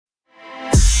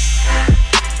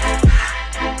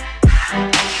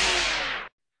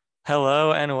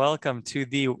Hello and welcome to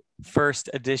the first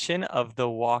edition of the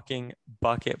Walking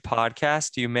Bucket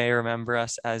podcast. You may remember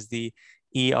us as the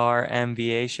ER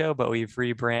show, but we've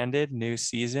rebranded, new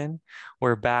season.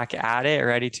 We're back at it,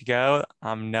 ready to go.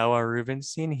 I'm Noah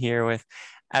Rubinstein here with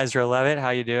Ezra Levitt. How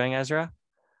you doing, Ezra?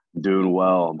 Doing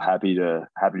well. I'm happy to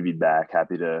be back.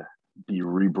 Happy to be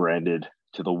rebranded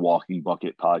to the Walking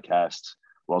Bucket podcast.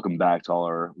 Welcome back to all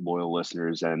our loyal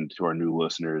listeners and to our new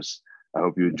listeners. I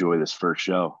hope you enjoy this first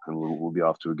show, and we'll be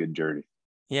off to a good journey.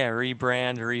 Yeah,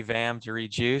 rebrand, revamped,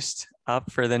 rejuiced, up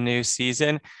for the new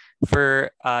season. For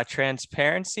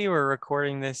transparency, we're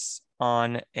recording this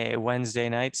on a Wednesday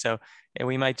night, so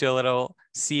we might do a little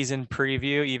season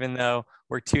preview, even though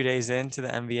we're 2 days into the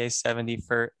NBA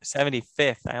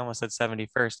 75th. I almost said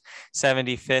 71st,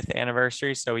 75th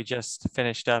anniversary. So we just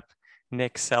finished up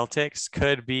Knicks Celtics.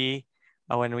 Could be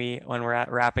when we're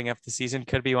wrapping up the season,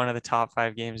 could be one of the top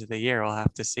 5 games of the year. We'll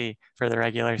have to see for the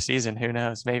regular season. Who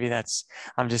knows? Maybe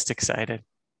I'm just excited.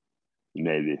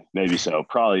 Maybe so.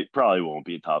 Probably won't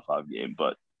be a top five game,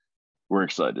 but we're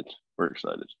excited. We're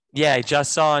excited. Yeah, I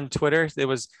just saw on Twitter it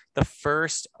was the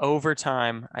first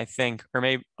overtime, I think, or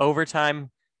maybe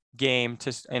overtime game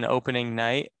to an opening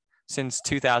night since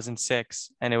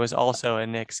 2006, and it was also a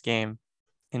Knicks game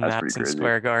in That's pretty Madison crazy.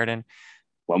 Square Garden.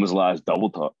 When was the last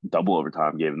double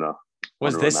overtime game though?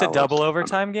 Was Wonder when this a that was. double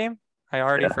overtime game? I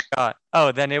already Yeah, forgot.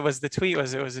 Oh, then it was the tweet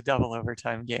was it was a double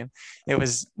overtime game. It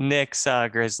was Knicks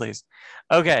Grizzlies.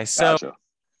 Okay, so gotcha.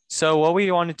 so what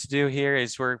we wanted to do here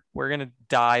is we're going to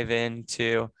dive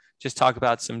into just talk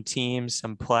about some teams,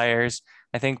 some players.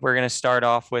 I think we're going to start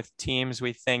off with teams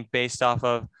we think based off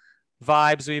of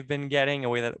vibes we've been getting,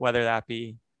 whether that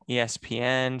be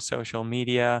ESPN, social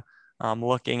media,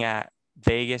 looking at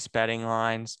Vegas betting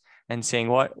lines and seeing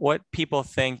what people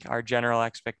think are general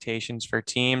expectations for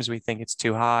teams. We think it's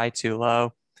too high, too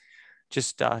low.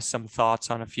 Just some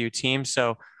thoughts on a few teams.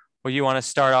 So, will you want to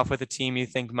start off with a team you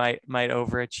think might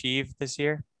overachieve this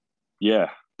year? Yeah,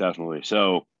 definitely.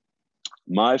 So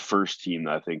my first team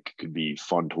that I think could be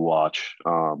fun to watch,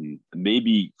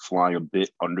 maybe flying a bit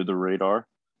under the radar,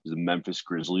 is the Memphis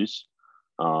Grizzlies.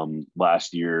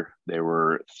 Last year, they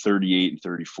were 38 and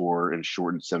 34 in a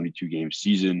shortened 72 game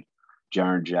season.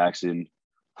 Jaren Jackson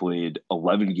played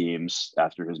 11 games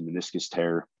after his meniscus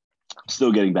tear,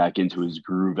 still getting back into his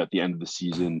groove at the end of the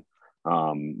season.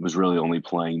 Was really only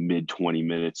playing mid 20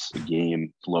 minutes a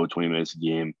game, low 20 minutes a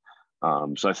game.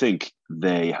 So I think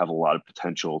they have a lot of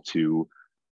potential to.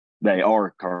 They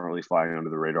are currently flying under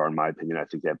the radar, in my opinion. I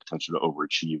think they have potential to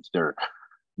overachieve. Their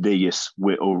Vegas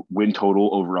win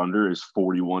total over under is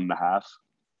 41 and a half.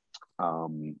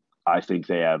 I think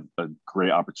they have a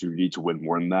great opportunity to win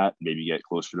more than that, maybe get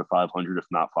closer to 500, if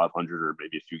not 500, or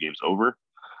maybe a few games over.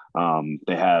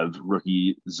 They have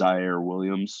rookie Zaire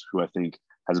Williams, who I think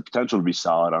has a potential to be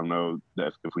solid. I don't know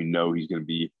if we know he's going to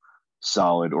be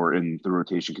solid or in the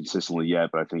rotation consistently yet,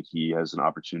 but I think he has an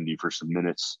opportunity for some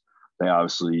minutes. They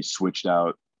obviously switched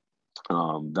out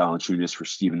Valanciunas for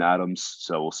Steven Adams,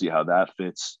 so we'll see how that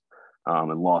fits.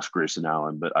 And lost Grayson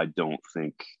Allen, but I don't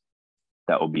think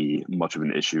that will be much of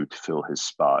an issue to fill his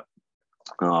spot.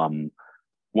 Um,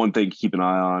 One thing to keep an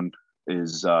eye on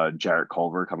is Jarrett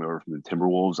Culver coming over from the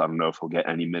Timberwolves. I don't know if he'll get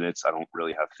any minutes. I don't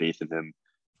really have faith in him,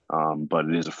 but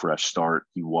it is a fresh start.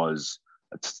 He was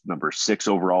a number 6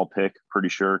 overall pick, pretty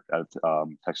sure, at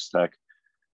Texas Tech.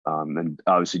 And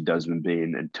obviously Desmond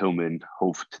Bain and Tillman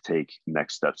hope to take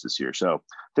next steps this year. So I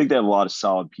think they have a lot of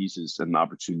solid pieces and an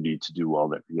opportunity to do well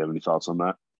there. Do you have any thoughts on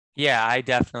that? Yeah, I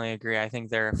definitely agree. I think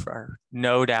they're for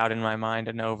no doubt in my mind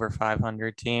an over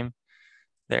 500 team.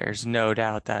 There's no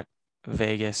doubt that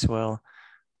Vegas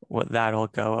that'll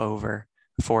go over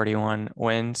 41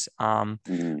 wins.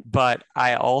 Mm-hmm. But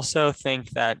I also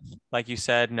think that, like you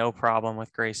said, no problem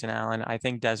with Grayson Allen. I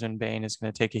think Desmond Bain is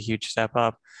going to take a huge step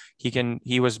up.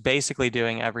 He was basically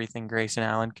doing everything Grayson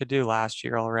Allen could do last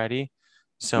year already.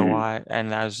 So Mm-hmm. why,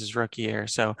 and that was his rookie year.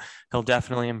 So he'll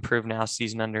definitely improve now,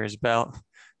 season under his belt.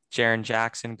 Jaren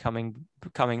Jackson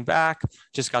coming back,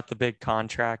 just got the big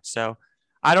contract. So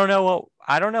I don't know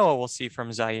what we'll see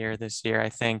from Zaire this year. I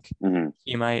think Mm-hmm.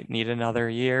 he might need another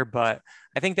year, but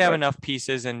I think they have Right. enough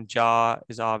pieces, and Ja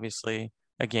is obviously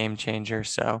a game changer.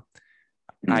 So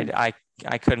I Mm-hmm. I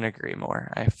I couldn't agree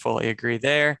more. I fully agree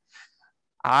there.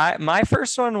 I My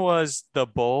first one was the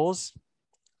Bulls.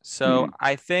 So Mm-hmm.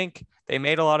 I think they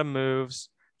made a lot of moves.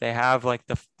 They have like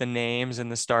the names in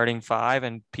the starting five,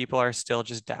 and people are still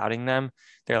just doubting them.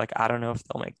 They're like, I don't know if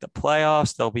they'll make the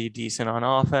playoffs. They'll be decent on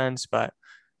offense, but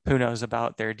who knows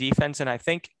about their defense? And I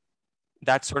think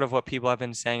that's sort of what people have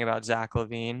been saying about Zach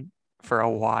LaVine for a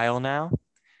while now.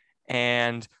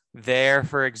 And there,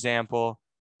 for example,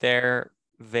 their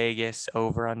Vegas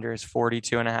over under is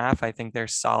 42.5. I think they're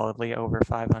solidly over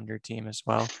 500 team as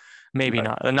well. Maybe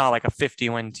Right. not like a 50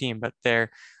 win team, but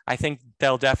I think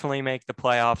they'll definitely make the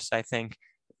playoffs. I think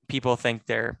people think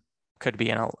they're could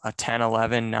be in a 10,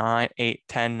 11, 9, 8,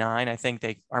 10, 9. I think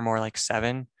they are more like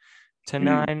 7 to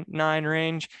Mm. 9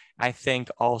 range. I think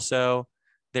also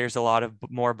there's a lot of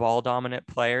more ball dominant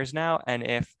players now. And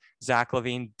if Zach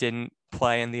LaVine didn't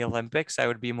play in the Olympics, I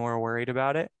would be more worried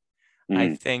about it. I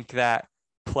Mm. think that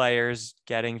players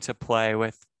getting to play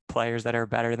with players that are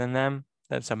better than them,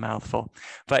 that's a mouthful.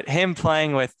 But him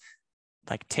playing with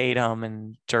like Tatum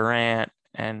and Durant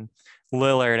and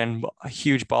Lillard and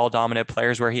huge ball dominant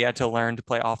players where he had to learn to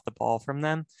play off the ball from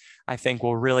them, I think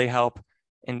will really help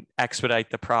and expedite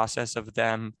the process of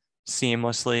them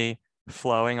seamlessly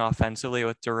flowing offensively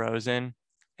with DeRozan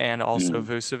and also Mm.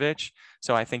 Vucevic.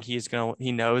 So I think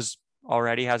he knows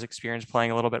already, has experience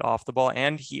playing a little bit off the ball,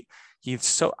 and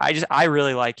I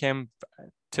really like him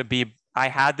to be. I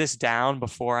had this down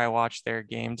before I watched their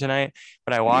game tonight,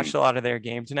 but I Mm. watched a lot of their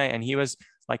game tonight, and he was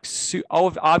like,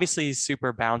 obviously he's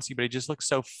super bouncy, but he just looks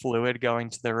so fluid going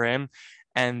to the rim.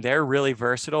 And they're really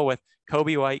versatile with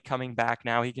Kobe White coming back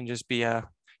now. He can just be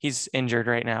he's injured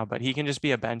right now, but he can just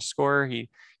be a bench scorer. He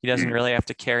doesn't Mm. really have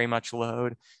to carry much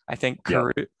load. I think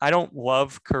Yep. I don't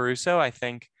love Caruso. I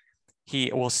think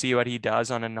we'll see what he does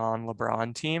on a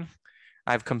non-LeBron team.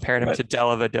 I've compared him Right. to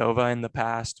Della Vadova in the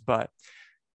past, but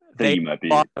I think they you might a be.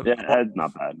 lot of, Yeah,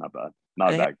 not bad. Not bad. Not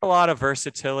they have bad. a lot of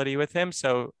versatility with him.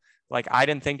 So like I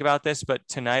didn't think about this, but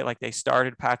tonight like they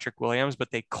started Patrick Williams, but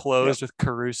they Yep. closed with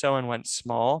Caruso and went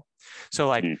small. So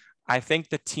like Mm. I think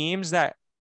the teams that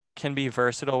can be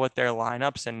versatile with their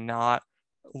lineups and not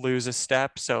lose a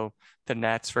step. So the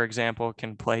Nets, for example,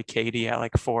 can play KD at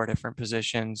like 4 different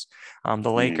positions. The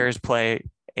Mm. Lakers play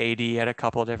AD at a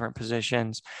couple of different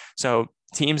positions. So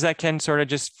teams that can sort of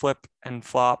just flip and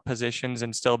flop positions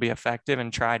and still be effective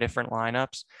and try different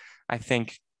lineups, I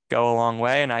think go a long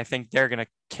way. And I think they're going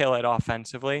to kill it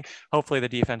offensively. Hopefully the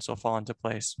defense will fall into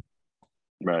place.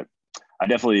 Right. I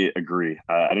definitely agree.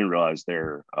 I didn't realize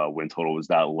their win total was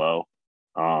that low.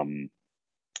 Um,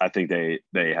 I think they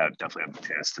have definitely have a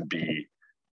chance to be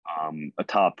a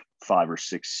top 5 or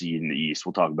 6 seed in the East.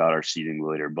 We'll talk about our seeding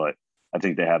later, but I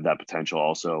think they have that potential.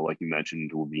 Also, like you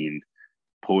mentioned, will be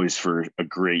poised for a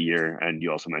great year, and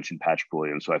you also mentioned Patrick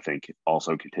Williams, so I think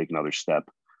also could take another step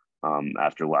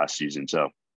after last season. So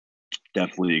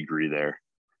definitely agree there.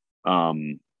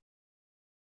 Um,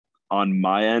 on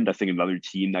my end, I think another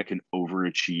team that can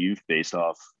overachieve based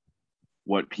off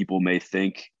what people may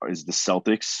think is the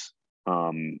Celtics.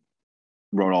 Um,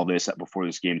 wrote all this before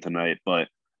this game tonight, but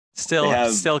they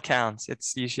have Still counts. It's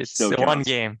still one counts,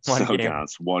 game, one still game.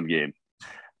 counts. One game,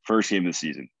 first game of the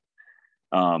season.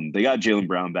 They got Jaylen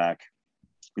Brown back.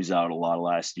 He's out a lot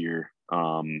last year.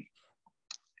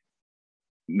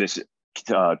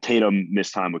 Tatum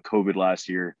missed time with COVID last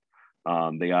year.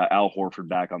 They got Al Horford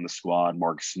back on the squad.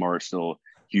 Marcus Smart still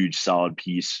huge, solid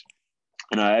piece.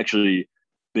 And I actually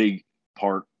big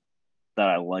part that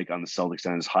I like on the Celtics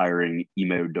end is hiring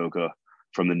Ime Udoka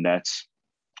from the Nets.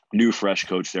 New fresh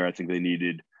coach there. I think they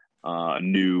needed a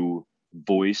new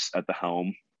voice at the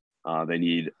helm. They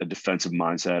need a defensive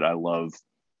mindset. I love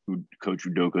Coach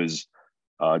Udoka's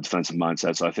defensive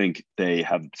mindset. So I think they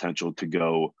have the potential to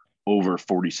go over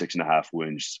 46.5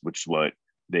 wins, which is what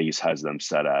Vegas has them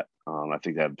set at. I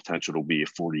think they have potential to be a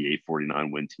 48,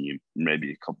 49 win team,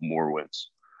 maybe a couple more wins.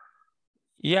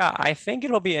 Yeah, I think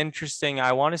it'll be interesting.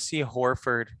 I want to see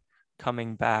Horford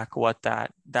coming back, what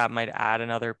that might add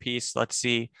another piece. Let's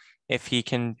see if he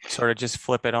can sort of just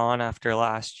flip it on after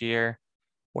last year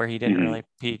where Mm-hmm.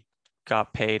 he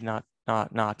got paid not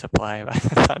to play by the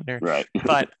Thunder. Right.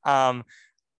 But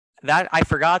that I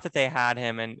forgot that they had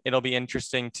him, and it'll be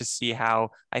interesting to see how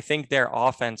I think their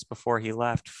offense before he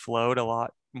left flowed a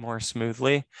lot more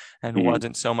smoothly and Mm-hmm.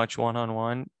 wasn't so much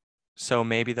one-on-one. So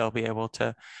maybe they'll be able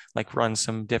to like run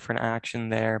some different action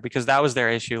there because that was their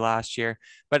issue last year.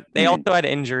 But they Mm-hmm. also had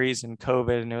injuries and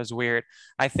COVID, and it was weird.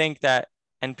 I think that,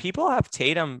 and people have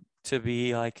Tatum to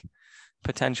be like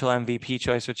potential MVP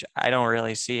choice, which I don't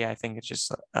really see. I think it's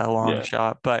just a long Yeah.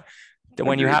 shot. But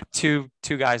when you Agreed. have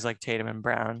two guys like Tatum and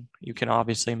Brown, you can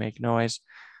obviously make noise.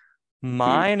 Mm-hmm.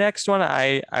 My next one,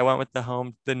 I went with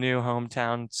the new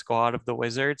hometown squad of the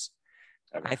Wizards.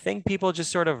 Okay. I think people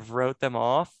just sort of wrote them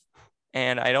off,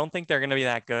 and I don't think they're going to be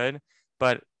that good.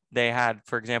 But they had,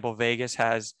 for example, Vegas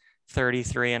has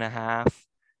 33.5,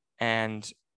 and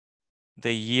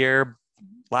the year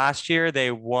last year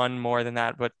they won more than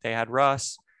that, but they had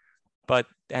Russ,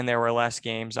 and there were less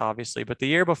games, obviously. But the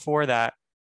year before that,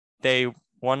 they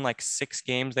won like 6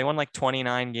 games. They won like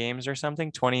 29 games or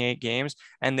something, 28 games,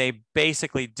 and they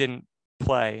basically didn't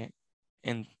play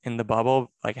in the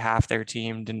bubble. Like half their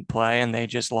team didn't play, and they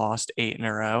just lost 8 in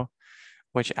a row,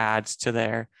 which adds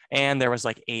to and there was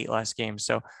like 8 less games.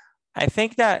 So I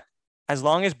think that as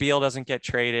long as Beal doesn't get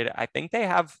traded, I think they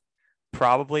have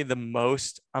probably the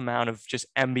most amount of just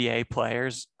NBA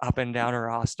players up and down a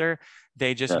roster.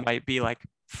 They just might be like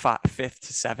fifth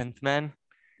to seventh men,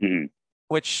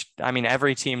 which I mean,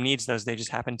 every team needs those. They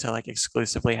just happen to like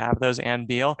exclusively have those and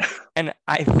Beal. And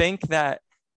I think that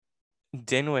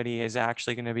Dinwiddie is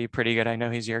actually going to be pretty good. I know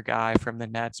he's your guy from the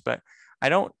Nets, but I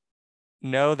don't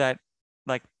know that,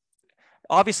 like,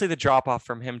 obviously the drop off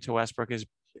from him to Westbrook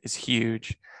is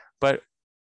huge, but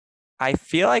I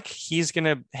feel like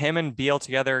him and Beal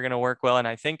together are going to work well. And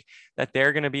I think that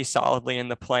they're going to be solidly in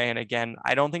the play. And again,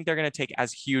 I don't think they're going to take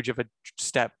as huge of a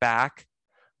step back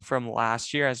from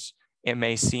last year as it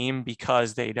may seem,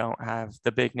 because they don't have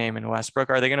the big name in Westbrook.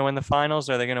 Are they going to win the finals?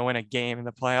 Are they going to win a game in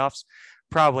the playoffs?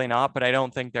 Probably not, but I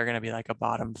don't think they're going to be like a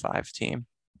bottom 5 team.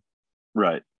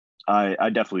 Right. I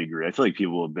definitely agree. I feel like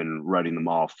people have been writing them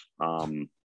off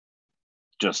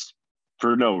just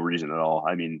for no reason at all.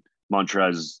 I mean,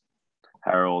 Montrezl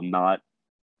Harrell,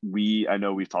 I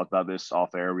know we've talked about this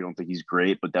off air. We don't think he's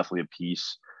great, but definitely a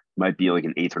piece. Might be like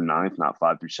an 8th or 9th, not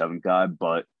 5 through 7 guy,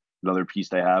 but another piece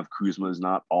they have. Kuzma is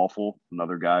not awful.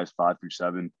 Another guy is 5 through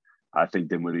 7. I think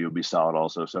Dinwiddie will be solid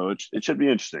also. So it should be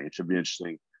interesting. It should be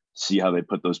interesting to see how they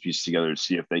put those pieces together to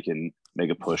see if they can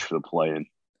make a push for the play-in.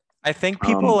 I think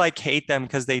people like hate them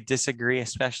because they disagree,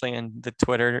 especially in the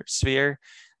Twitter sphere,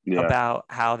 about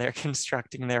how they're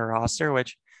constructing their roster,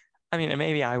 which, I mean,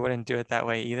 maybe I wouldn't do it that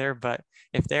way either, but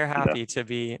if they're happy to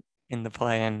be in the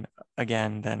play-in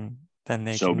again, then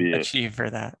they can achieve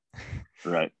for that.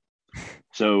 Right.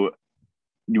 So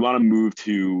you want to move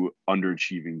to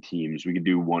underachieving teams? We could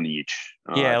do one each.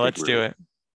 Yeah, let's do it.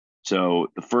 So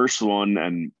the first one,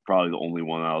 and probably the only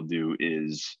one I'll do,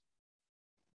 is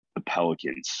the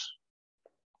Pelicans.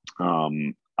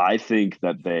 I think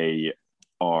that they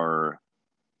are.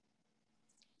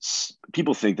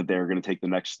 People think that they're going to take the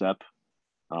next step.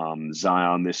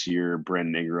 Zion this year,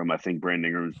 Brandon Ingram. I think Brandon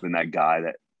Ingram has been that guy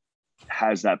that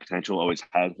has that potential, always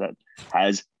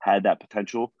has had that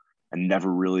potential, and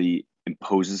never really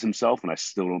imposes himself. And I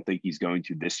still don't think he's going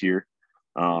to this year.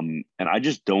 And I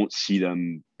just don't see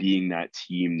them being that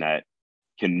team that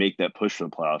can make that push for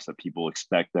the playoffs that people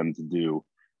expect them to do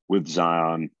with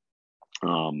Zion.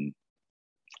 Zion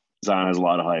has a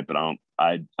lot of hype, but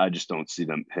I just don't see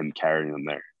him carrying them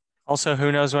there. Also,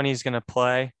 who knows when he's going to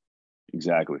play?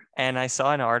 Exactly. And I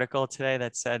saw an article today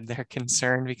that said they're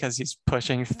concerned because he's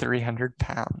pushing 300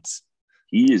 pounds.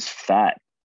 He is fat.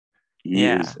 He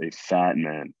is a fat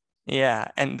man. Yeah,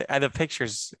 and the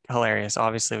picture's hilarious.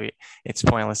 Obviously, it's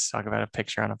pointless to talk about a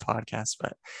picture on a podcast,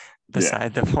 but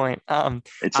beside the point,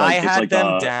 I had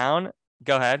them down.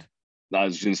 Go ahead. I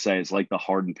was going to say, it's like the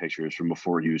Harden pictures from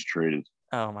before he was traded.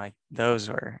 Oh my, those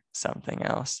were something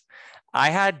else. I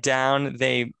had down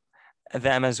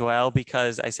them as well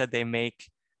because I said they make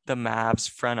the Mavs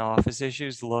front office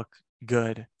issues look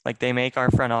good. Like they make our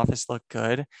front office look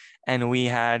good, and we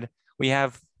have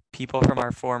people from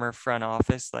our former front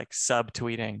office like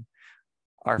subtweeting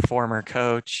our former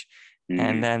coach,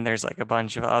 and then there's like a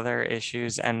bunch of other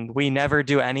issues, and we never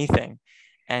do anything,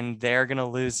 and they're gonna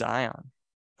lose Zion.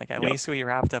 Like at least we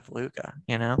wrapped up Luka,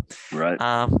 you know? Right.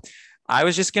 I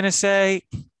was just gonna say,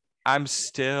 I'm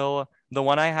still the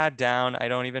one I had down. I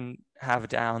don't even have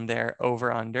down there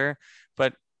over under,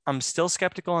 but I'm still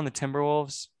skeptical on the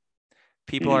Timberwolves.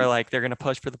 People are like, they're going to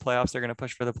push for the playoffs. They're going to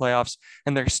push for the playoffs.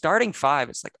 And their starting 5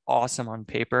 is like awesome on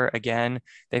paper. Again,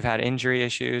 they've had injury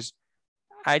issues.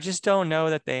 I just don't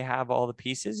know that they have all the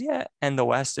pieces yet. And the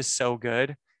West is so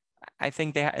good. I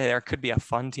think there could be a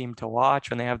fun team to watch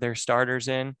when they have their starters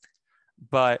in,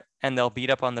 and they'll beat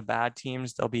up on the bad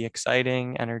teams. They'll be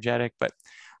exciting, energetic, but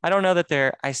I don't know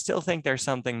that I still think there's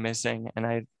something missing, and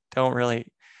I don't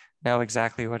really know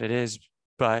exactly what it is,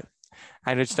 but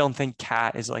I just don't think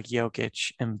Cat is like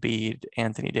Jokic, Embiid,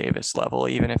 Anthony Davis level,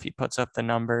 even if he puts up the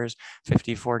numbers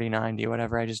 50, 40, 90,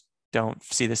 whatever. I just don't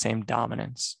see the same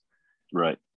dominance.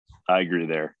 Right. I agree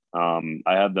there. I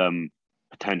have them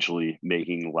potentially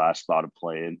making the last spot of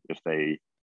play-in if they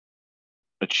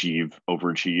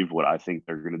overachieve what I think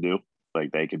they're going to do.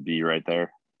 Like they could be right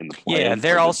there in the play-in. Yeah,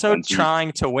 they're also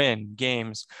trying to win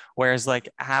games, whereas like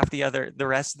the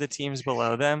rest of the teams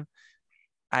below them,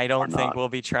 I don't think we'll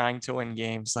be trying to win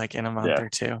games like in a month or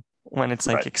two when it's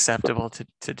like acceptable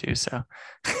to do so.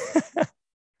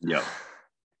 Yeah.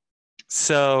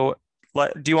 So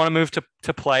Do you want to move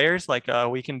to players? Like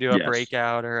we can do a Yes.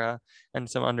 breakout or and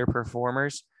some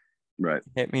underperformers. Right.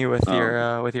 Hit me with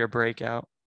your breakout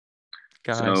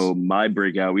guys. So my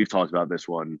breakout, we've talked about this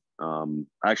one.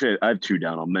 Actually, I have two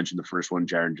down. I'll mention the first one,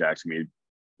 Jaren Jackson.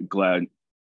 Glad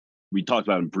we talked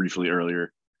about him briefly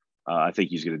earlier. I think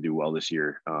he's going to do well this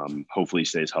year. Hopefully, he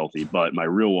stays healthy. But my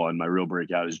real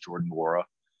breakout is Jordan Nwora.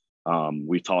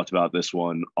 We've talked about this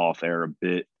one off air a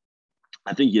bit.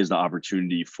 I think he has the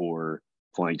opportunity for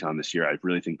playing time this year. I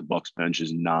really think the Bucks bench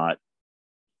is not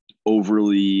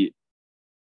overly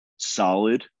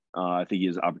solid. I think he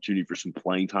has opportunity for some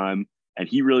playing time, and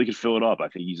he really could fill it up. I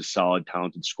think he's a solid,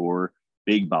 talented scorer,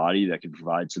 big body that can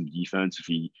provide some defense if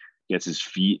he gets his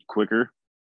feet quicker.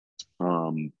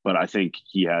 But I think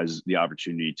he has the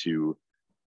opportunity to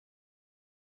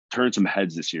turn some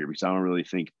heads this year because I don't really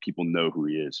think people know who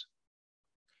he is.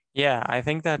 Yeah, I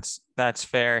think that's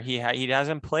fair. He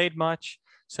hasn't played much,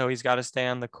 so he's got to stay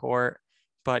on the court,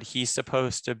 but he's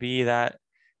supposed to be that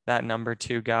number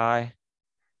 2 guy.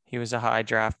 He was a high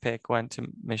draft pick, went to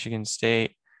Michigan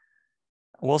State.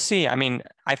 We'll see. I mean,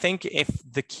 I think if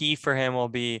the key for him will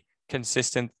be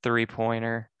consistent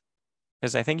three-pointer,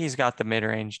 because I think he's got the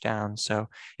mid-range down. So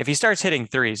if he starts hitting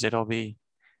threes, it'll be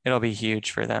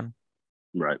huge for them.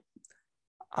 Right.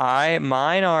 I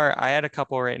had a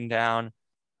couple written down.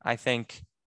 I think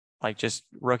like just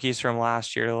rookies from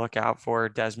last year to look out for: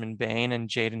 Desmond Bane and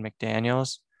Jaden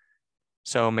McDaniels.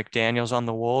 So McDaniels on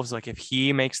the Wolves, like if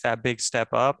he makes that big step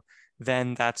up,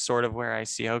 then that's sort of where I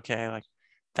see, okay, like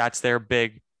that's their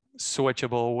big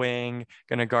switchable wing,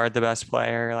 going to guard the best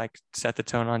player, like set the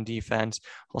tone on defense,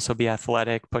 also be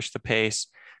athletic, push the pace.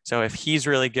 So if he's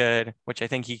really good, which I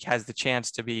think he has the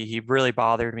chance to be, he really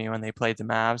bothered me when they played the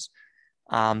Mavs.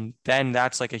 Then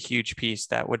that's like a huge piece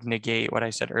that would negate what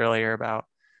I said earlier about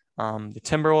the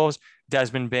Timberwolves.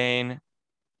 Desmond Bane,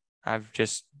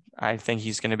 I think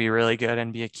he's going to be really good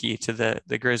and be a key to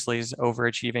the Grizzlies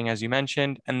overachieving, as you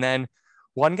mentioned. And then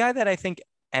one guy that I think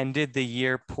ended the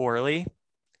year poorly,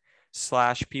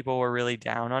 / people were really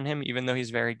down on him, even though he's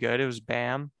very good. It was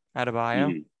Bam Adebayo.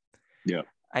 Mm-hmm. Yeah.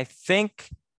 I think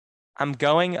I'm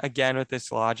going again with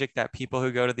this logic that people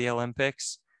who go to the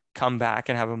Olympics come back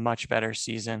and have a much better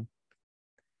season.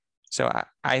 So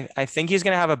I think he's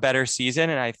going to have a better season.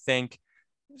 And I think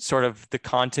sort of the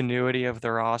continuity of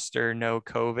the roster, no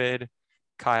COVID,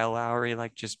 Kyle Lowry,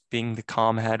 like just being the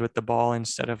calm head with the ball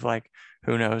instead of like,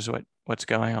 who knows what's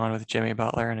going on with Jimmy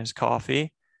Butler and his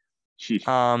coffee.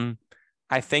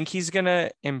 I think he's going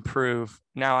to improve.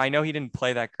 Now, I know he didn't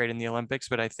play that great in the Olympics,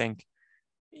 but I think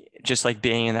just like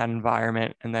being in that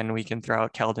environment, and then we can throw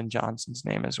out Keldon Johnson's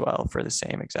name as well for the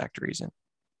same exact reason.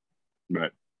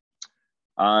 Right.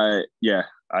 Yeah,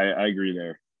 I agree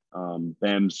there.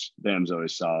 Bam's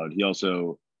always solid. He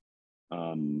also,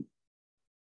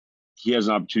 he has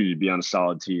an opportunity to be on a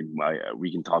solid team.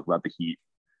 We can talk about the Heat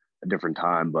a different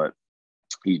time, but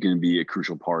he's going to be a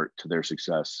crucial part to their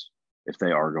success if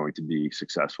they are going to be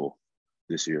successful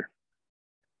this year.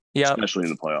 Yeah, especially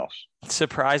in the playoffs.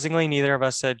 Surprisingly, neither of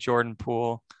us said Jordan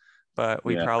Poole, but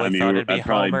we probably thought it'd be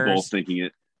probably homers. both thinking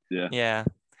it. Yeah.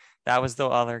 That was the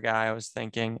other guy I was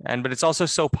thinking. But it's also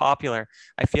so popular.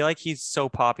 I feel like he's so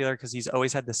popular because he's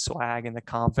always had the swag and the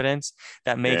confidence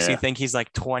that makes you think he's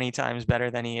like 20 times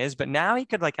better than he is. But now he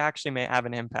could like actually have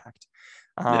an impact.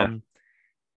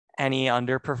 Any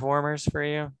underperformers for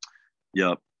you?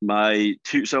 Yep. My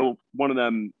two. So one of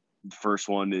them, the first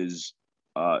one is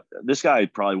this guy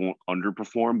probably won't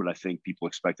underperform, but I think people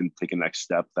expect him to take a next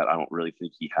step that I don't really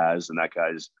think he has. And that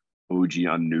guy's OG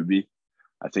Anunoby.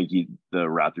 I think the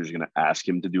Raptors are going to ask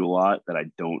him to do a lot that I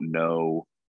don't know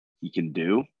he can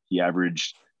do. He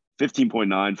averaged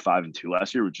 15.9, 5 and 2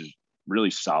 last year, which is really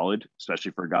solid,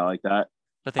 especially for a guy like that.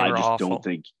 But they were awful. Don't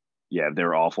think,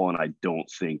 they're awful. And I don't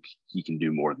think he can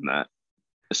do more than that,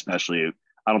 especially,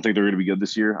 I don't think they're going to be good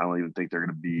this year. I don't even think they're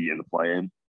going to be in the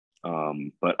play-in.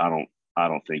 But I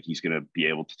don't think he's going to be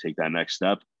able to take that next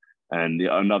step. And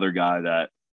another guy that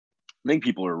I think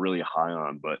people are really high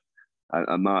on, but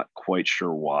I'm not quite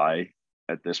sure why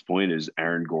at this point, is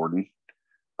Aaron Gordon.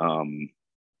 The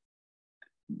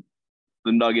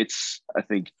Nuggets, I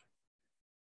think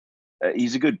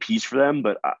he's a good piece for them,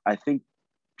 but I think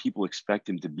people expect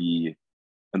him to be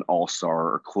an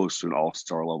all-star or close to an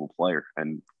all-star level player.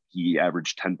 And he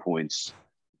averaged 10 points,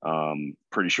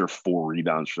 pretty sure 4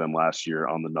 rebounds for them last year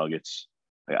on the Nuggets.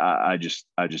 I just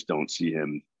don't see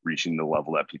him reaching the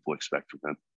level that people expect from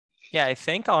him. Yeah, I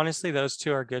think honestly those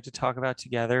two are good to talk about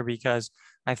together because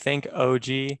I think OG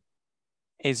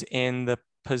is in the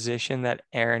position that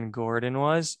Aaron Gordon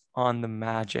was on the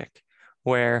Magic,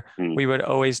 where Mm, we would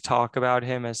always talk about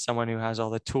him as someone who has all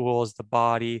the tools, the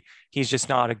body. He's just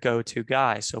not a go-to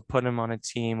guy. So put him on a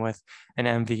team with an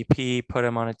MVP, put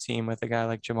him on a team with a guy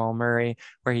like Jamal Murray,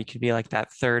 where he could be like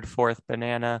that third, fourth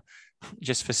banana,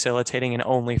 just facilitating and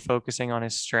only focusing on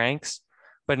his strengths.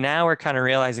 But now we're kind of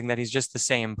realizing that he's just the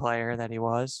same player that he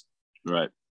was. right.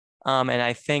 And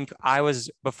I think I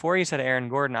was, before you said Aaron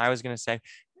Gordon, I was going to say,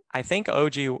 I think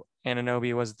OG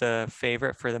Anunoby was the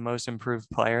favorite for the most improved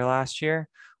player last year,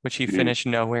 which he Mm, finished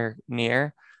nowhere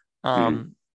near. mm,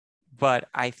 Um, but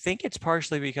I think it's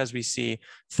partially because we see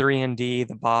 3-and-D,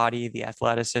 the body, the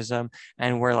athleticism,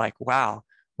 and we're like, wow,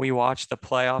 we watched the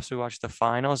playoffs, we watched the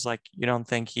finals. Like, you don't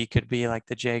think he could be like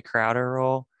the Jay Crowder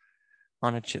role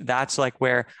on a that's like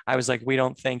where I was like, we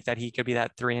don't think that he could be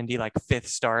that 3-and-D like fifth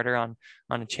starter on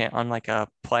like a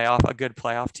playoff, a good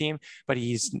playoff team, but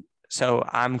he's so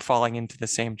I'm falling into the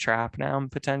same trap now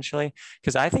potentially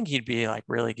because I think he'd be like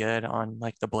really good on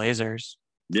like the Blazers,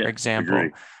 for yeah, example, agree.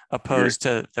 Agree. opposed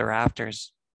to the Raptors.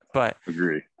 But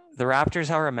Agree. the Raptors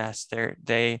are a mess.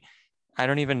 They I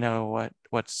don't even know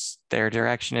what's their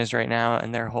direction is right now,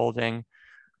 and they're holding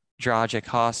Dragic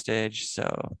hostage.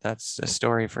 So that's a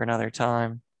story for another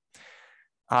time.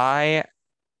 I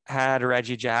had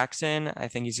Reggie Jackson. I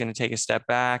think he's going to take a step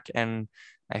back. And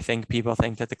I think people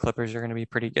think that the Clippers are going to be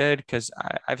pretty good because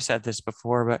I've said this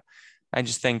before, but I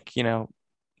just think,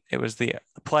 it was the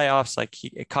playoffs. Like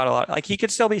it caught a lot, like he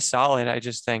could still be solid. I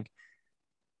just think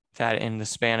that in the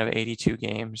span of 82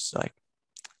 games, like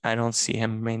I don't see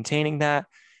him maintaining that.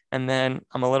 And then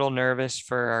I'm a little nervous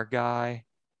for our guy,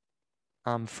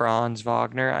 Franz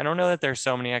Wagner. I don't know that there's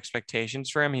so many expectations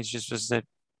for him. He's just a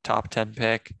top 10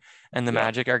 pick, and the Yeah.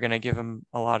 Magic are going to give him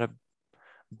a lot of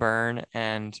burn.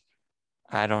 And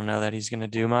I don't know that he's going to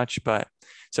do much, but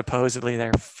supposedly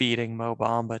they're feeding Mo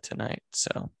Bamba tonight.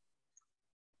 So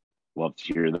Love to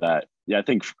hear that. Yeah, I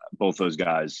think both those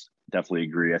guys definitely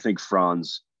agree. I think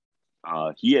Franz,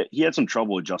 he had some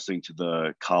trouble adjusting to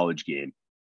the college game,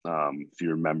 if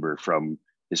you remember from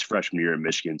his freshman year at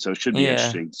Michigan. So it should be yeah,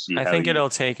 interesting to see I how think it'll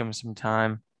take him some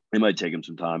time. it might take him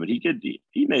some time, and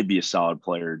he may be a solid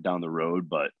player down the road,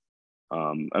 but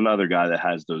another guy that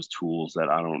has those tools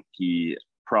that he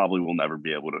probably will never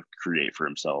be able to create for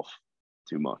himself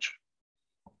too much.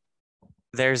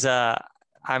 There's a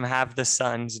I'm have the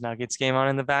Suns Nuggets game on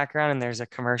in the background, and there's a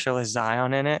commercial with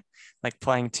Zion in it, like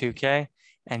playing 2K,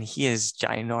 and he is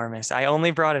ginormous. I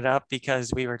only brought it up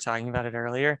because we were talking about it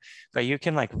earlier, but you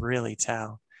can like really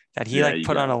tell that he Yeah, like you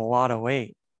put on got. a lot of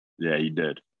weight. Yeah, he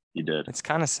did. He did. It's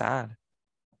kind of sad.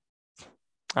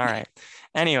 All right.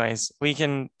 Anyways, we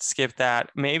can skip that.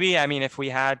 Maybe, I mean, if we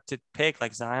had to pick,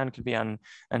 like Zion could be on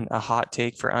a hot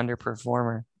take for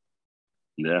underperformer.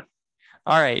 Yeah,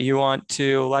 All right,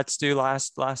 let's do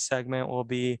last segment will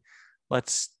be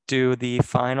let's do the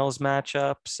finals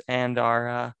matchups and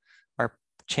our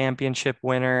championship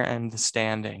winner and the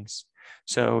standings.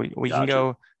 So we can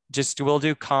gotcha. go we'll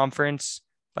do conference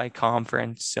by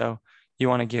conference. So you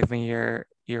want to give me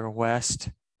your West?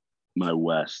 My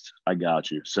West. I got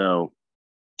you. So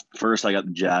first, I got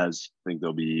the Jazz. I think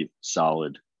they'll be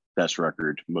solid, best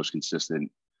record, most consistent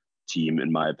team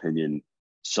in my opinion.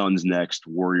 Suns next,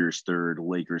 Warriors third,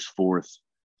 Lakers fourth,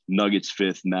 Nuggets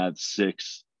fifth, Mavs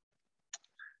sixth,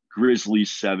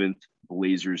 Grizzlies seventh,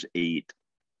 Blazers eighth,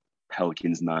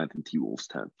 Pelicans ninth, and T Wolves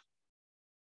 10th.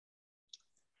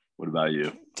 What about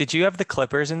you? Did you have the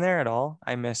Clippers in there at all?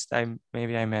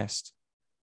 Maybe I missed.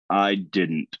 I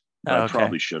didn't, but I Oh, okay.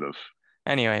 probably should have.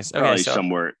 Anyways, okay, Probably so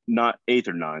somewhere not eighth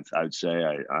or ninth. I would say.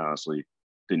 I honestly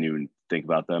didn't even think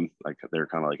about them. Like they're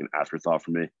kind of like an afterthought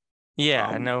for me. yeah,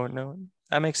 Um, no,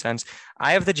 that makes sense.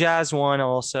 I have the Jazz one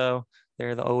also.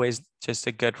 Always just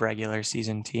a good regular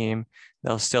season team.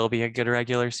 They'll still be a good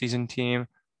regular season team,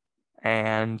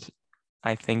 and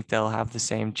I think they'll have the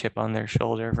same chip on their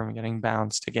shoulder from getting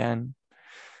bounced again.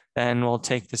 Then we'll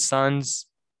take the Suns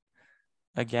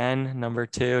again, number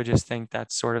two. Just think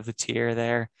that's sort of the tier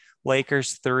there.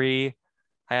 Lakers three.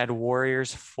 I had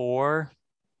Warriors four,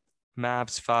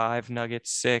 Mavs five,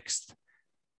 Nuggets sixth,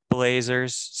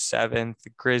 Blazers seventh,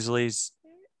 Grizzlies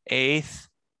eighth,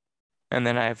 and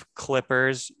then I have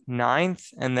Clippers ninth,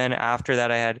 and then after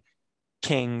that I had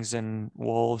Kings and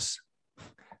Wolves.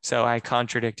 So I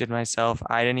contradicted myself.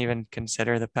 I didn't even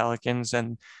consider the Pelicans,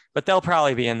 but they'll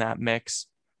probably be in that mix,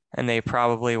 and they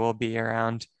probably will be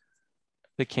around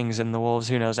the Kings and the Wolves.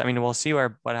 Who knows? I mean, we'll see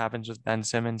what happens with Ben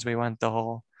Simmons. We went the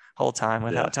whole time yeah,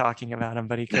 without talking about him,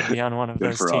 but he could be on one of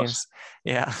good those for us. teams.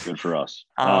 Yeah. Good for us.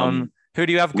 Who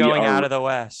do you have We going out are of the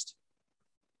West?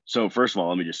 so first of all,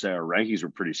 let me just say our rankings were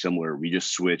pretty similar. We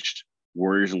just switched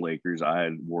Warriors and Lakers. I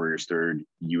had Warriors third.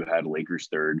 You had Lakers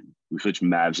third. We switched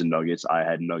Mavs and Nuggets. I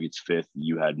had Nuggets fifth.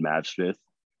 You had Mavs fifth.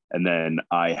 And then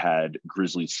I had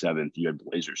Grizzlies seventh. You had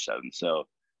Blazers seventh. So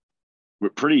we're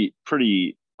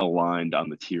pretty aligned on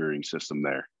the tiering system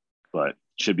there. But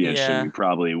should be interesting. Yeah. We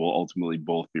probably will ultimately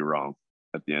both be wrong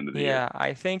at the end of the year. Yeah.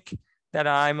 I think that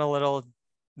I'm a little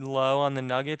low on the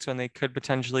Nuggets when they could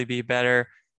potentially be better.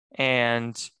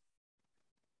 And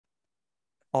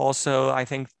also, I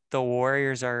think the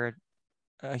Warriors are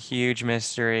a huge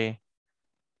mystery.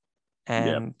 Yeah.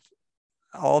 And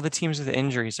all the teams with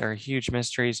injuries are huge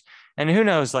mysteries. And who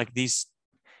knows, like these,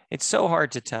 it's so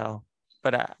hard to tell.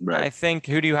 But Right. I think,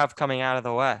 who do you have coming out of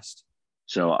the West?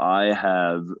 So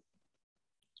I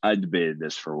debated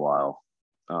this for a while,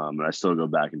 and I still go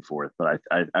back and forth, but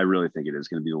I really think it is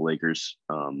going to be the Lakers.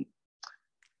 At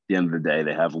the end of the day,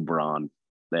 they have LeBron,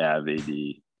 they have AD.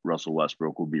 Russell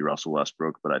Westbrook will be Russell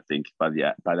Westbrook, but I think by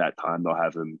that time they'll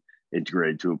have him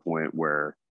integrated to a point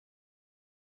where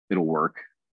it'll work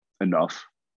enough.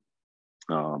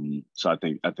 So I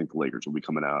think the Lakers will be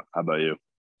coming out. How about you?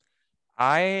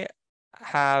 I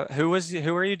who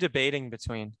are you debating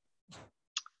between?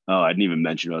 Oh, I didn't even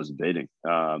mention I was debating.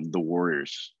 The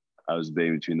Warriors. I was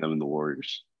debating between them and the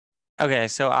Warriors. Okay,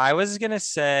 so I was gonna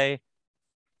say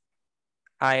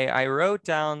I wrote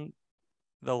down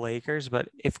the Lakers, but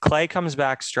if Clay comes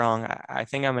back strong, I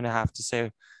think I'm gonna have to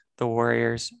say the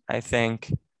Warriors. I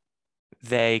think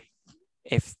they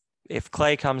if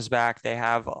Clay comes back, they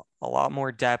have a lot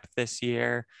more depth this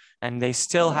year, and they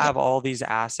still have all these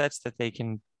assets that they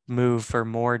can move for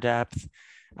more depth.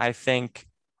 I think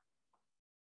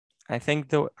I think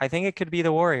it could be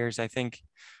the Warriors.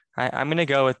 I'm gonna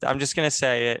go with I'm just gonna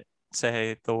say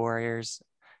the Warriors,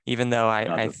 even though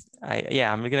Gotcha.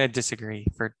 yeah, I'm gonna disagree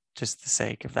for just the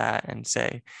sake of that and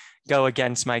say go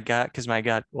against my gut because my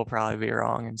gut will probably be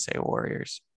wrong and say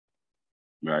Warriors.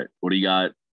 Right. What do you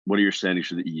got? What are your standings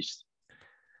for the East?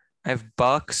 I have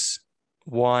Bucks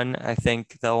one. I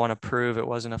think they'll want to prove it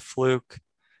wasn't a fluke,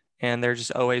 and they're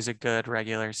just always a good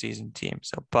regular season team.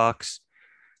 So Bucks.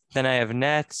 Then I have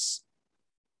Nets,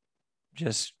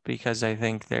 just because I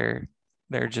think they're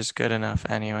just good enough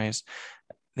anyways.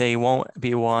 They won't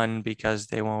be one because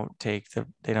they don't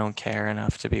care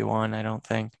enough to be one, I don't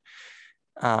think.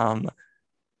 Um,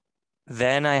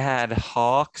 then I had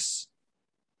Hawks,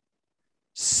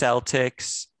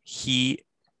 Celtics, Heat,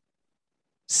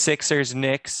 Sixers,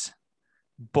 Knicks,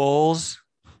 Bulls.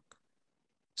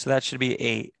 So that should be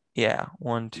 8. Yeah,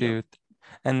 one, Yep. two.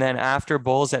 And then after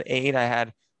Bulls at 8, I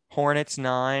had Hornets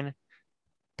 9,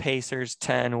 Pacers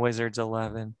 10, Wizards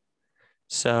 11.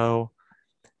 So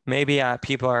maybe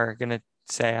people are gonna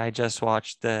say I just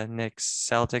watched the Knicks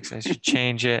Celtics. I should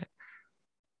change it.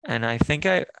 And I think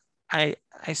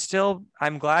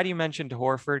I'm glad you mentioned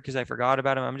Horford because I forgot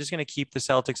about him. I'm just gonna keep the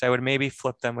Celtics. I would maybe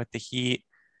flip them with the Heat,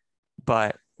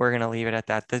 but we're gonna leave it at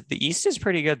that. The East is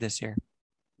pretty good this year.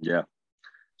 Yeah.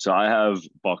 So I have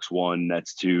Bucks 1,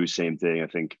 Nets 2, same thing. I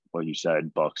think, like you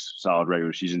said, Bucks solid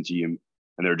regular season team,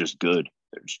 and they're just good.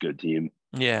 They're just a good team.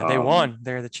 Yeah, they won.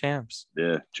 They're the champs.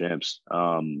 Yeah, champs.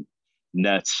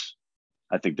 Nets,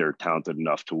 I think they're talented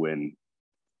enough to win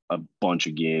a bunch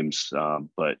of games,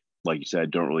 but like you said,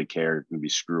 don't really care. Going to be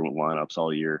screwing lineups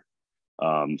all year.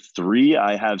 3,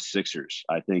 I have Sixers.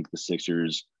 I think the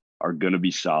Sixers are going to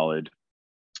be solid.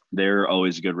 They're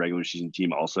always a good regular season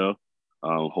team, also.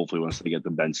 Hopefully, once they get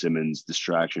the Ben Simmons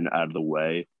distraction out of the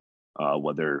way,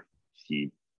 whether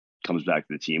he comes back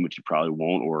to the team, which he probably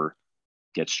won't, or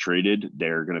gets traded,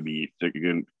 they're going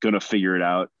to figure it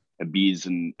out. Embiid's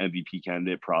an MVP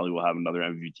candidate, probably will have another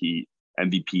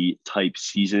MVP type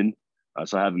season.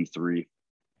 So I have him 3.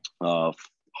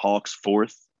 Hawks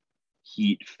 4th,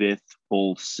 Heat 5th,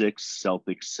 Bulls 6th,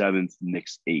 Celtics 7th,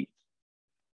 Knicks 8th.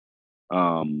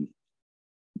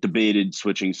 Debated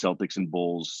switching Celtics and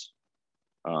Bulls,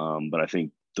 but I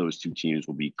think those two teams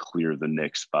will be clear of the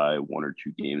Knicks by 1 or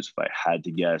 2 games if I had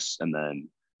to guess. And then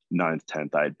 9th,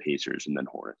 10th, I had Pacers and then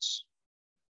Hornets.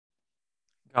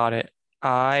 Got it.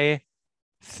 I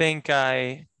think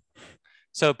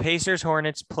so Pacers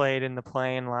Hornets played in the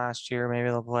play-in last year. Maybe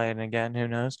they'll play it again. Who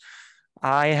knows?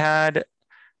 I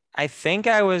think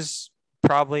I was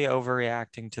probably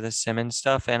overreacting to the Simmons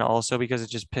stuff, and also because it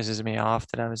just pisses me off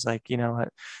that I was like, you know what,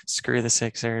 screw the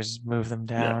Sixers, move them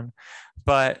Yeah. down.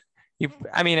 But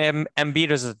I mean, Embiid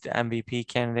was an MVP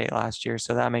candidate last year,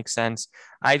 so that makes sense.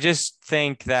 I just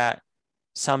think that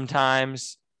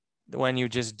sometimes when you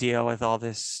just deal with all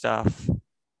this stuff,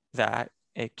 that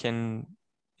it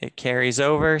carries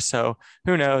over. So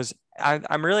who knows?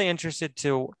 I'm really interested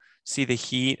to see the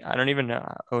Heat. I don't even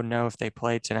know if they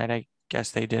played tonight. I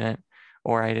guess they didn't,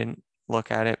 or I didn't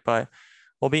look at it, but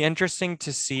will be interesting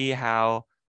to see how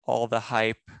all the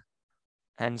hype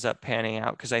ends up panning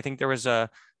out. Because I think there was a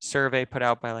survey put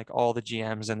out by like all the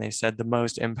GMs, and they said the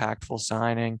most impactful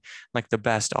signing, like the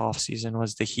best offseason,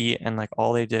 was the Heat, and like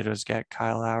all they did was get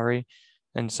Kyle Lowry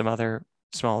and some other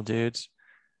small dudes.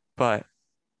 But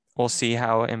we'll see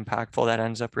how impactful that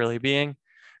ends up really being.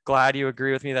 Glad you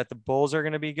agree with me that the Bulls are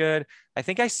going to be good. I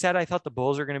think I said I thought the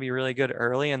Bulls are going to be really good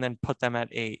early and then put them at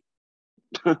 8.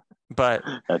 But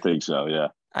I think so, yeah.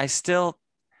 I still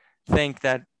think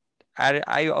that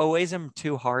I always am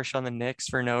too harsh on the Knicks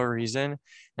for no reason,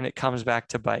 and it comes back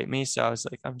to bite me. So I was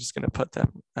like, I'm just going to put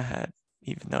them ahead,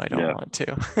 even though I don't Yeah. want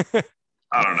to.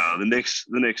 I don't know.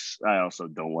 The Knicks, I also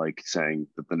don't like saying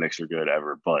that the Knicks are good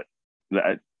ever, but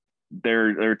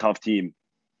they're a tough team.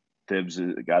 Tibbs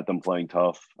got them playing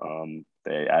tough.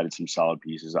 They added some solid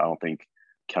pieces. I don't think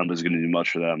Kemba's going to do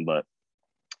much for them, but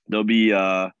they'll be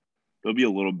a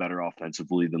little better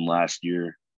offensively than last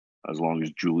year, as long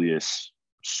as Julius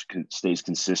stays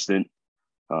consistent.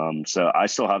 So I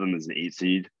still have them as an 8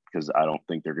 seed because I don't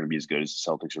think they're going to be as good as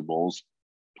the Celtics or Bulls,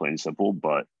 plain and simple.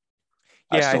 But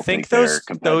I Yeah, I still think think they're those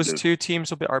competitive. two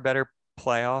teams are better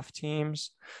playoff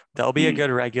teams. They'll be a good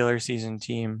regular season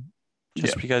team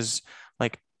just Yeah. because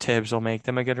like Tibbs will make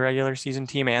them a good regular season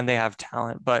team and they have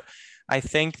talent. But I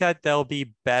think that they'll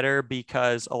be better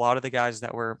because a lot of the guys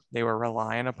that they were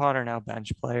relying upon are now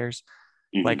bench players.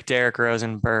 Like Derrick Rose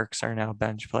and Burks are now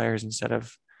bench players instead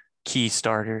of key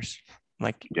starters,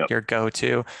 like your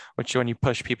go-to, which when you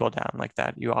push people down like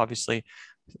that, you obviously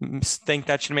think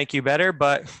that should make you better.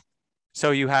 But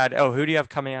so you had, who do you have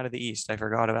coming out of the East? I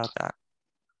forgot about that.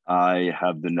 I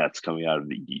have the Nets coming out of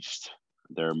the East.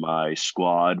 They're my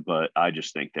squad, but I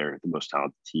just think they're the most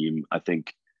talented team. I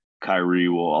think Kyrie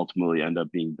will ultimately end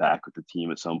up being back with the team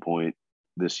at some point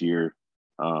this year.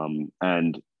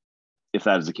 And if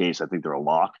that is the case, I think they're a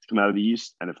lock to come out of the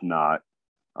East. And if not,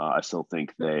 I still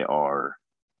think they're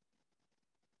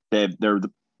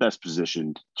the best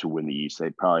positioned to win the East. They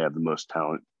probably have the most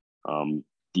talent,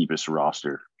 deepest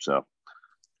roster. So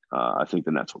I think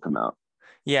the Nets will come out.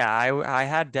 Yeah, I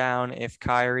had down if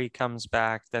Kyrie comes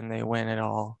back, then they win it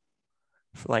all.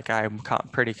 Like I'm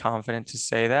pretty confident to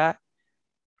say that.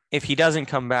 If he doesn't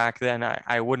come back, then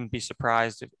I wouldn't be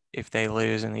surprised if they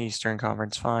lose in the Eastern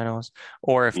Conference Finals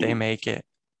or if they make it.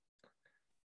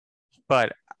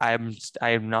 But I'm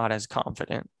not as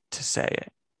confident to say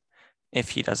it if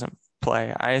he doesn't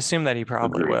play. I assume that he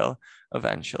probably will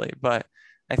eventually, but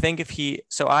I think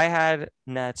so I had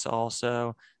Nets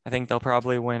also. I think they'll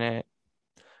probably win it.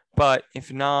 But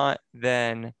if not,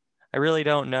 then I really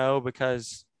don't know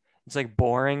because it's like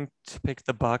boring to pick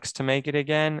the Bucks to make it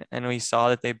again. And we saw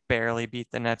that they barely beat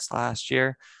the Nets last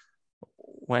year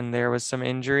when there was some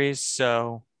injuries.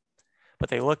 So, but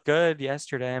they looked good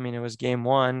yesterday. I mean, it was game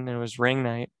 1 and it was ring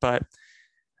night, but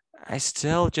I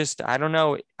still I don't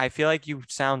know. I feel like you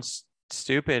sound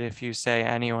stupid if you say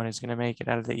anyone is going to make it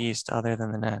out of the East other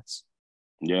than the Nets.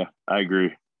 Yeah, I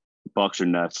agree. Bucks or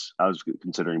Nets. I was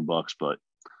considering Bucks, but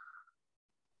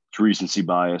it's recency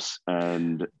bias.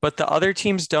 But the other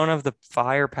teams don't have the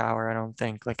firepower, I don't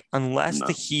think. Like, unless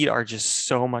the Heat are just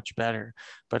so much better.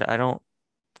 But I don't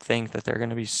think that they're going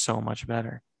to be so much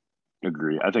better.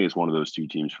 Agree. I think it's one of those two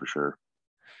teams for sure.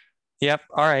 Yep.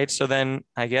 All right. So then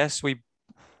I guess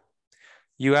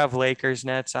you have Lakers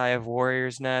Nets. I have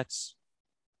Warriors Nets.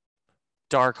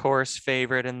 Dark horse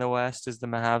favorite in the West is the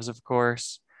Mavs, of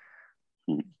course.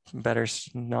 Better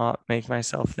not make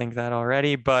myself think that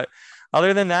already. But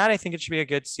other than that, I think it should be a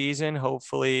good season.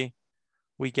 Hopefully,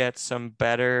 we get some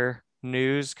better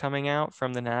news coming out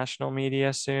from the national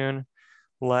media soon.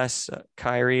 Less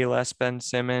Kyrie, less Ben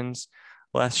Simmons,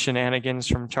 less shenanigans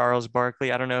from Charles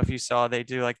Barkley. I don't know if you saw they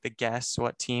do like the guess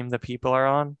what team the people are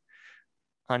on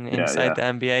Inside the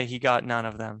NBA. He got none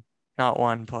of them. Not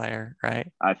one player,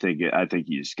 right? I think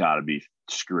he's got to be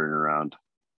screwing around.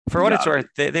 For what it's worth,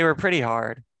 they were pretty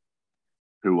hard.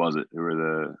 Who was it? Who were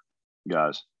the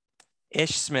guys?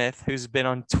 Ish Smith, who's been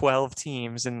on 12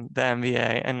 teams in the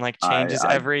NBA and like changes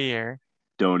every year.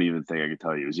 Don't even think I could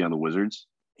tell you. Is he on the Wizards?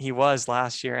 He was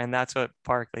last year, and that's what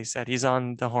Barkley said. He's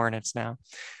on the Hornets now.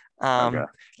 Okay.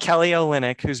 Kelly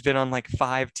Olynyk, who's been on like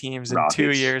 5 teams in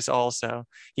 2 years also.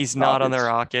 He's not on the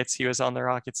Rockets. He was on the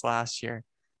Rockets last year.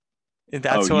 He's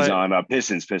on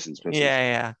Pistons.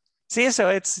 Yeah. See, so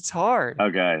it's hard.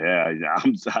 Okay, yeah.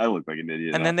 I look like an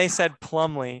idiot. And then they said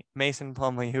Mason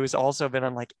Plumlee, who has also been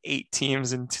on like 8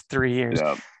 teams in 3 years.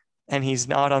 Yeah. And he's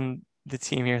not on the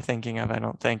team you're thinking of, I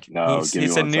don't think. No, it's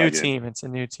a new team. It's a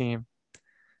new team.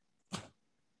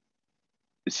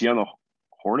 Is he on the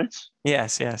Hornets?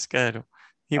 Yes, good.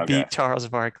 He Okay. beat Charles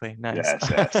Barkley. Nice. Yes.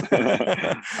 Yes.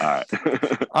 All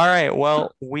right. All right.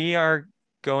 Well, we are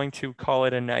going to call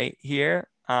it a night here.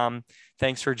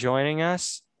 Thanks for joining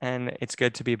us, and it's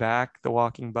good to be back. The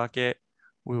Walking Bucket.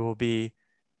 We will be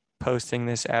posting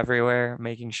this everywhere,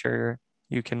 making sure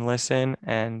you can listen,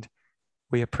 and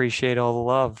we appreciate all the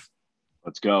love.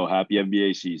 Let's go. Happy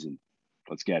NBA season.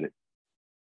 Let's get it.